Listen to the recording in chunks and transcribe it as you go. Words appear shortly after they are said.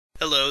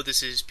Hello,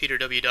 this is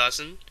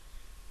PeterWDawson.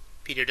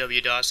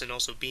 PeterWDawson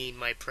also being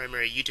my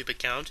primary YouTube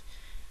account.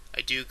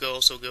 I do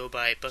also go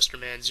by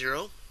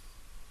Busterman0.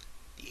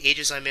 The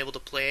ages I'm able to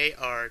play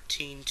are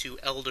teen to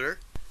elder.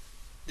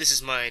 This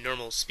is my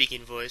normal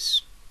speaking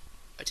voice.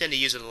 I tend to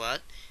use it a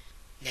lot.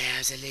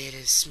 Now's a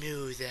little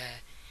smoother,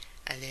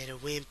 a little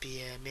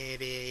wimpier,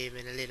 maybe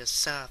even a little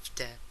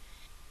softer.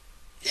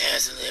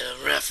 Now's a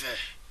little rougher,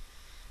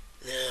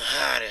 a little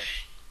harder.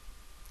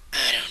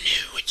 I don't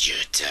know what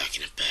you're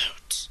talking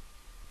about.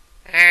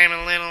 I'm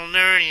a little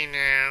nerdy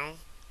now.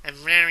 I'm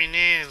very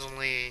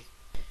nasally.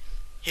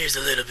 Here's a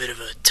little bit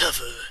of a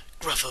tougher,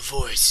 gruffer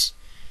voice.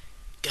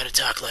 Gotta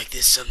talk like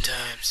this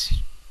sometimes.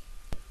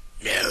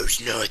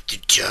 Now's not the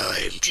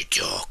time to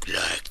talk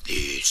like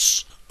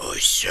this. I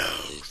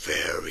sound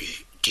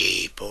very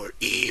deep or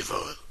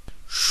evil.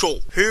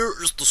 So, here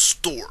is the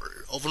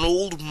story of an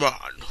old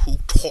man who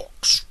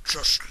talks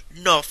just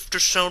enough to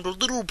sound a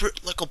little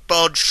bit like a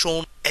bad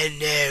son, and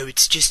now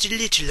it's just a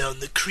little on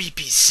the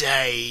creepy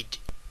side.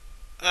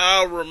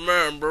 I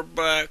remember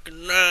back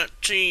in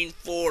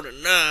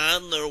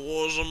 1949 there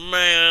was a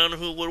man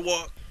who would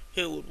walk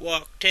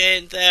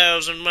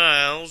 10,000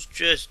 miles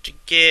just to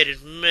get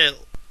his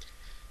milk.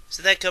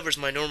 So that covers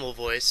my normal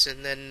voice,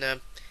 and then,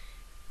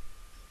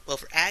 well,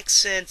 for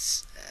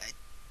accents,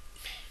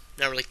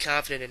 not really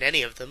confident in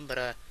any of them,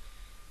 but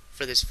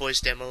for this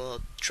voice demo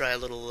I'll try a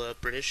little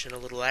British and a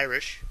little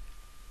Irish.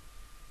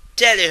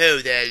 Tally-ho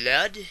there,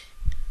 lad.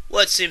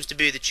 What seems to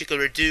be the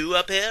chickadee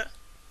up here?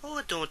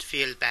 Oh, don't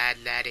feel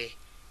bad, laddie.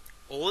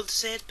 Old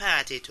St.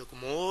 Patty took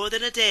more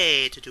than a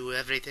day to do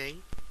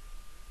everything.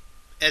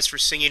 As for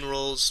singing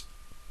roles,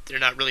 they're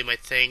not really my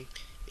thing.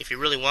 If you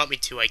really want me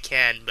to, I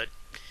can, but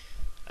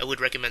I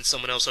would recommend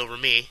someone else over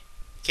me.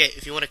 Okay,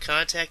 if you want to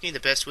contact me, the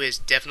best way is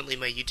definitely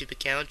my YouTube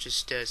account.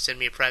 Just send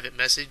me a private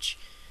message.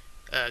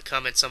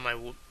 Comments on my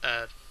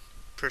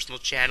personal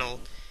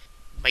channel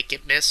might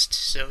get missed,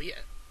 so yeah,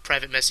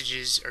 private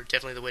messages are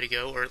definitely the way to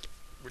go, or at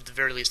the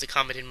very least a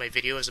comment in my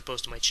video as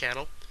opposed to my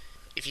channel.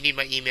 If you need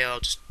my email,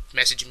 just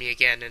message me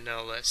again and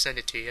I'll send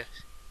it to you.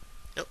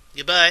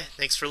 Goodbye.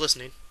 Thanks for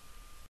listening.